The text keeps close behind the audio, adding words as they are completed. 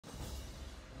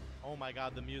Oh my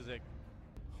god, the music.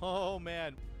 Oh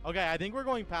man. Okay, I think we're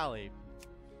going Pally.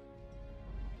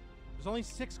 There's only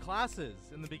 6 classes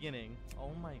in the beginning.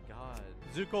 Oh my god.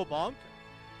 Zuco Bonk?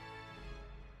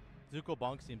 Zuco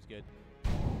Bonk seems good.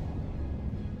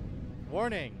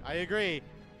 Warning, I agree.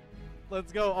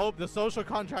 Let's go. Oh, the social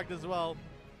contract as well.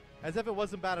 As if it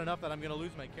wasn't bad enough that I'm gonna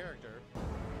lose my character.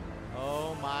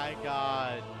 Oh my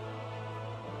god.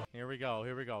 Here we go,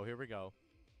 here we go, here we go.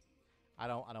 I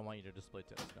don't want you to display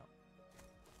tips, no.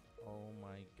 Oh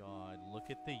my god, look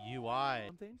at the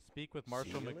UI. Speak with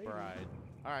Marshall McBride.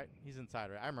 Alright, he's inside,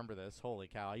 right? I remember this. Holy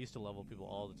cow, I used to level people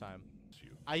all the time.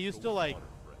 I used to like...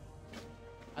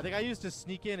 I think I used to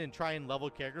sneak in and try and level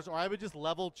characters, or I would just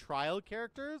level trial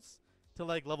characters to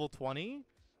like level 20.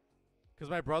 Because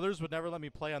my brothers would never let me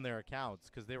play on their accounts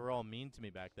because they were all mean to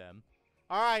me back then.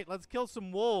 Alright, let's kill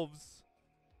some wolves.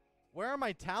 Where are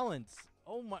my talents?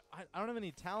 Oh my, I don't have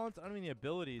any talents. I don't have any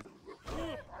abilities.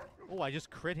 Oh, I just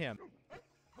crit him.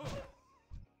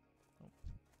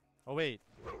 Oh, wait.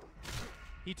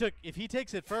 If he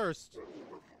takes it first,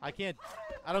 I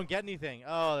don't get anything.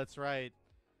 Oh, that's right.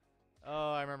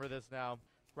 Oh, I remember this now.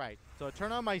 Right, so I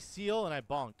turn on my seal and I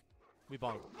bonk. We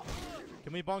bonk.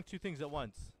 Can we bonk 2 things at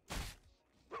once?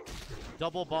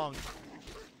 Double bonk.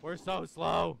 We're so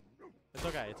slow. It's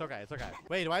okay, it's okay, it's okay.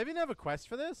 Wait, do I even have a quest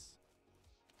for this?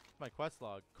 My quest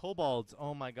log. Kobolds.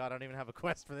 Oh my god, I don't even have a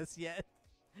quest for this yet.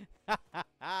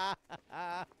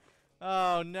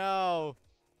 Oh no.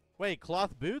 Wait,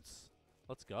 cloth boots?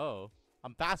 Let's go.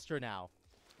 I'm faster now.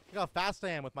 Look how fast I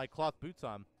am with my cloth boots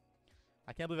on.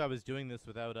 I can't believe I was doing this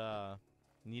without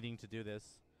needing to do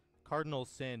this. Cardinal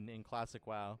sin in classic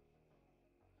WoW.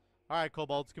 Alright,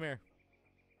 kobolds, come here.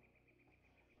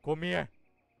 Come here.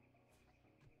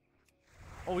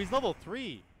 Oh, he's level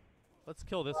 3. Let's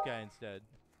kill this guy instead.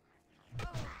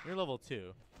 You're level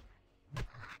 2.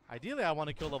 Ideally, I want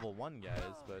to kill level 1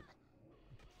 guys, but...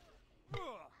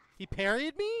 He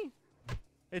parried me?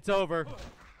 It's over.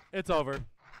 It's over.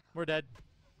 We're dead.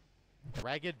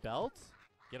 Ragged belt?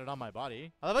 Get it on my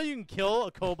body. I love how you can kill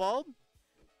a kobold,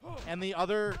 and the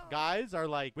other guys are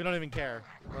like, we don't even care.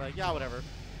 We're like, yeah, whatever.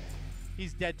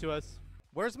 He's dead to us.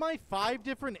 Where's my 5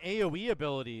 different AoE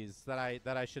abilities that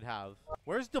I should have?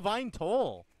 Where's Divine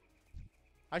Toll?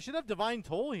 I should have Divine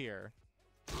Toll here.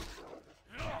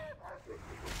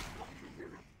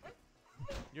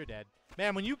 You're dead.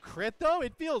 Man, when you crit though,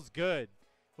 it feels good.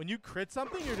 When you crit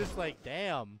something, you're just like,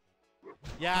 damn.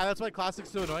 Yeah, that's why Classic's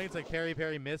so annoying. It's like parry,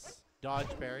 parry, miss, dodge,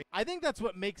 parry. I think that's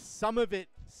what makes some of it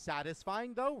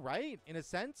satisfying though, right? In a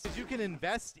sense, because you can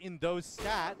invest in those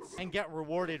stats and get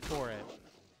rewarded for it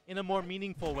in a more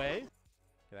meaningful way.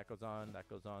 Okay, that goes on, that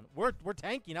goes on. We're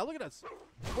tanky now. Look at us.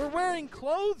 We're wearing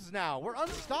clothes now. We're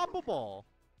unstoppable.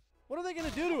 What are they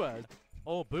gonna do to us?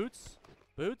 Oh, boots,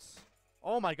 boots.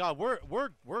 Oh my god,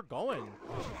 we're going.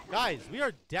 Guys, we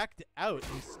are decked out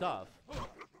in stuff.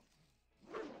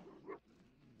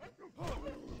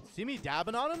 See me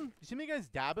dabbing on him? You see me guys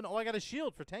dabbing? Oh, I got a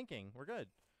shield for tanking. We're good.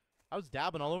 I was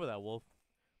dabbing all over that wolf.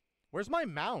 Where's my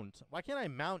mount? Why can't I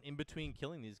mount in between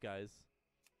killing these guys?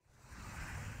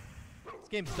 This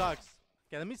game sucks.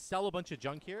 Okay, let me sell a bunch of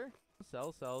junk here.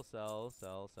 Sell, sell, sell,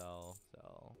 sell, sell,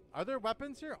 sell. Are there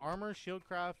weapons here? Armor,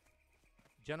 shieldcraft,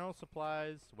 general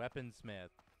supplies, weaponsmith.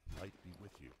 Light be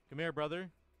with you. Come here, brother.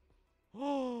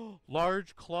 Oh,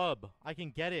 large club. I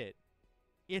can get it.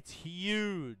 It's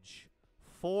huge.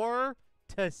 4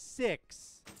 to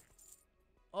 6.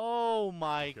 Oh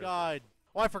my god.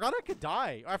 Oh, I forgot I could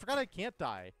die. Oh, I forgot I can't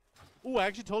die. Oh, I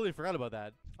actually totally forgot about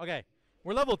that. Okay,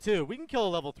 we're level 2. We can kill a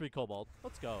level 3 kobold.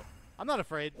 Let's go. I'm not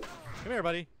afraid. Come here,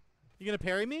 buddy. You gonna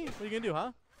parry me? What are you gonna do,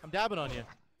 huh? I'm dabbing on you.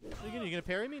 What are you gonna do? You gonna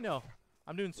parry me? No.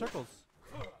 I'm doing circles.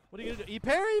 What are you gonna do? You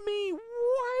parry me?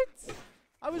 What?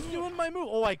 I was doing my move.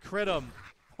 Oh, I crit him.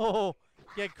 Oh,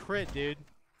 get crit, dude.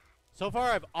 So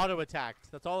far, I've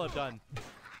auto-attacked. That's all I've done.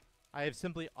 I have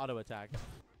simply auto-attacked.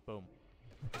 Boom.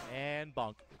 And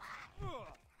bonk.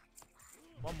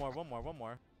 One more, one more, one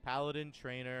more. Paladin,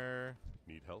 trainer.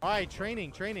 Need help? All right,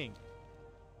 training, training.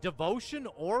 Devotion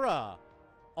aura.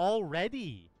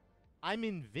 Already. I'm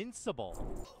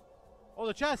invincible. Oh,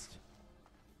 the chest.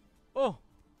 Oh.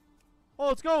 Oh,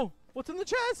 let's go. What's in the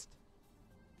chest?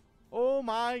 Oh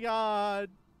my god.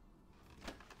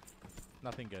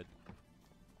 Nothing good.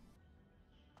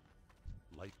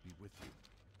 Light be with you.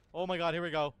 Oh my god, here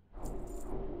we go.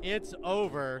 It's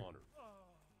over.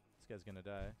 This guy's gonna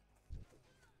die.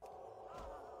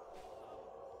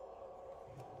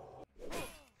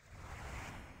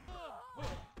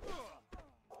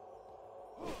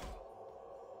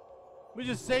 We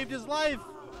just saved his life.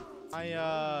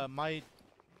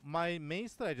 My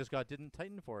mace that I just got didn't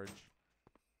Titan Forge.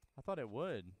 I thought it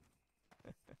would.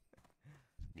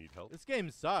 Need help? This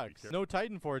game sucks. careful. No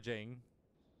Titan forging.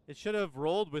 It should have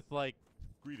rolled with like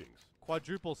Greetings.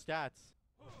 quadruple stats.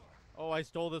 Oh, I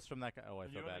stole this from that guy. Oh, I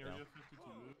feel bad now. Area 52? I'm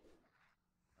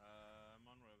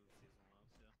on whatever the season was,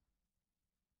 yeah.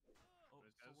 Oh,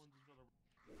 Those guys? someone just got a...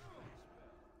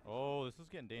 Oh, this is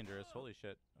getting dangerous. Holy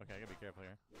shit. Okay, I gotta be careful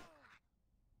here.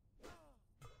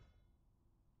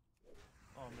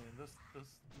 Oh man, this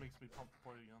makes me pump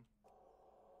for it again.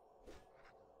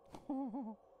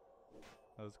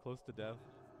 I was close to death.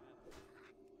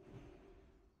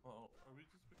 Uh oh, are we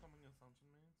just becoming assumption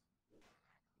mains?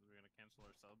 We're gonna cancel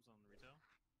our subs on retail.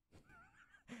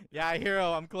 Yeah,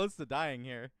 hero, I'm close to dying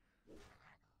here.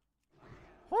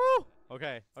 Woo!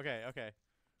 Okay, okay, okay.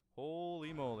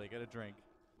 Holy moly, get a drink.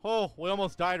 Oh, we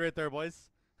almost died right there, boys.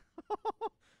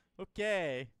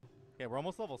 Okay. Okay, we're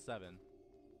almost level 7.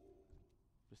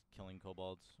 Just killing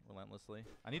kobolds relentlessly.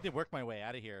 I need to work my way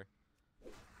out of here.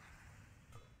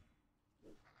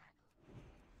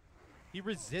 He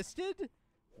resisted?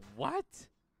 What?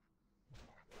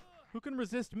 Who can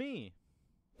resist me?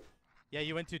 Yeah,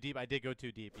 you went too deep. I did go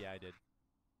too deep. Yeah, I did.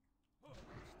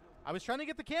 I was trying to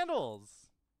get the candles.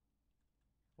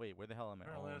 Wait, where the hell am I?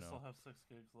 Apparently Oh, I no. still have 6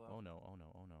 gigs left. Oh, no. Oh, no.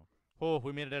 Oh, no. Oh,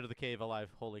 we made it out of the cave alive.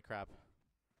 Holy crap.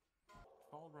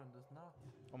 Fall run does not.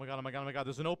 Oh, my God. Oh, my God. Oh, my God.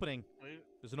 There's an opening. Wait,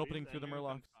 There's an opening through the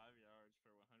murlocs. 5 yards for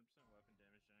 100% weapon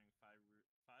damage, dealing 5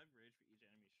 rage for each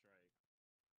enemy strike.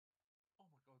 Oh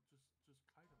my god, just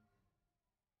kite him.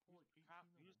 Pull like 18 of them.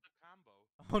 Use the combo.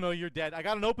 Oh, no. You're dead. I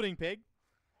got an opening, pig.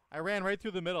 I ran right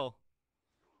through the middle.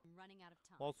 Running out of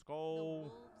time. Let's The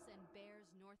go. wolves and bears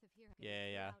north of here have Yeah,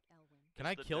 cleared yeah. out Elwyn. Can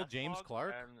I The kill death James log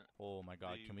Clark? and Oh, my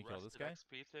God. the Can we kill this guy?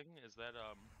 rested XP thing, is that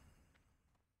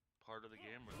part of the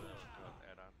game or the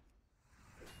add-on?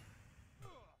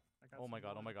 I got Oh, my some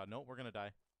God. Oh, more. my God. No, we're going to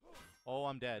die. Oh,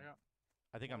 I'm dead. Yeah.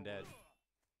 I think I'm dead.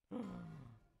 Oh,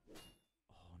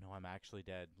 no. I'm actually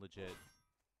dead. Legit.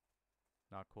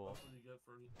 Not cool. That's what you get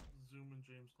for Zoom and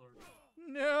James Clark.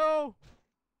 No!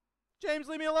 James,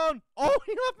 leave me alone! Oh,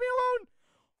 he left me alone!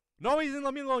 No, he didn't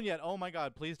let me alone yet. Oh my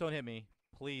God, please don't hit me.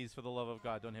 Please, for the love of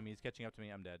God, don't hit me. He's catching up to me.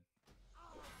 I'm dead.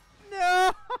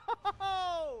 No!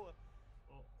 Oh,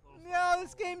 No,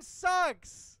 this game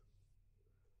sucks!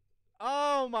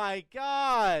 Oh my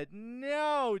God,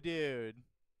 no, dude.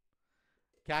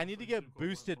 Okay, I need to get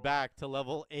boosted back to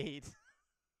level 8.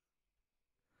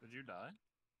 Did you die?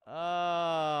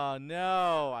 Oh,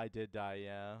 no. I did die,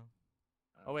 yeah.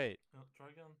 Oh, wait. Try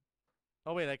again.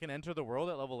 Oh, wait, I can enter the world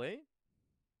at level 8?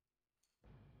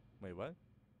 Wait, what?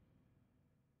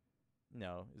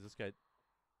 No, is this guy...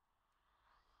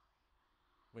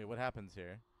 Wait, what happens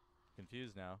here?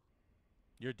 Confused now.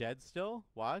 You're dead still?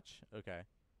 Watch? Okay.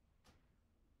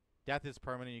 Death is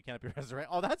permanent, you can't be resurrected.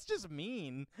 Oh, that's just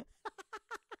mean.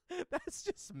 That's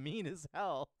just mean as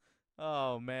hell.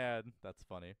 Oh, man. That's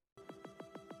funny.